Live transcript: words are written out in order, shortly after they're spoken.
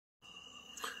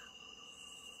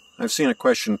I've seen a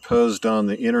question posed on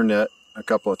the internet a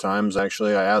couple of times.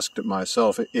 Actually, I asked it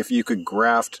myself. If you could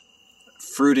graft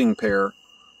fruiting pear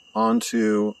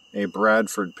onto a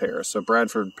Bradford pear. So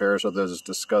Bradford pears are those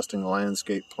disgusting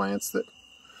landscape plants that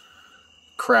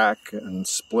crack and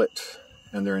split,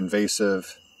 and they're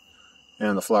invasive,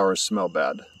 and the flowers smell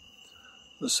bad.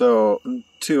 So,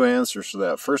 two answers to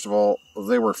that. First of all,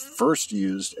 they were first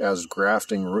used as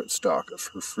grafting rootstock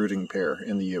for fruiting pear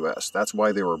in the U.S. That's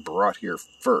why they were brought here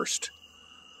first.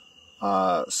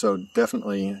 So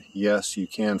definitely, yes, you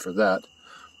can for that.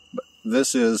 But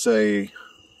this is a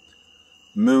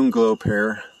moonglow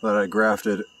pear that I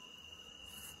grafted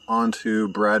onto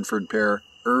Bradford pear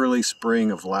early spring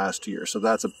of last year. So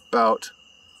that's about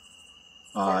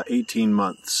 18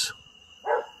 months.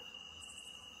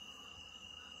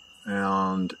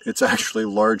 And it's actually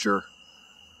larger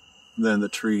than the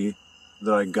tree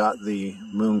that I got the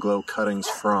moonglow cuttings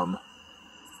from.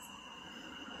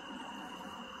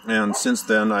 And since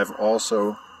then I've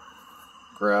also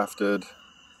grafted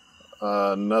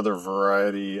another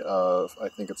variety of, I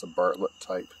think it's a Bartlett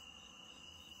type,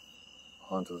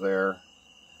 onto there,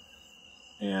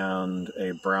 and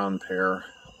a brown pear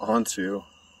onto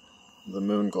the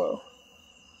moonglow.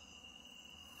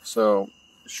 So,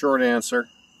 short answer,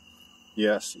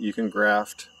 yes, you can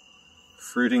graft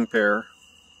fruiting pear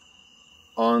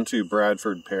onto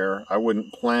Bradford pear. I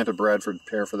wouldn't plant a Bradford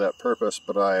pear for that purpose,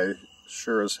 but I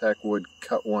sure as heck would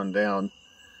cut one down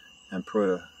and put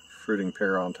a fruiting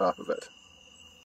pear on top of it.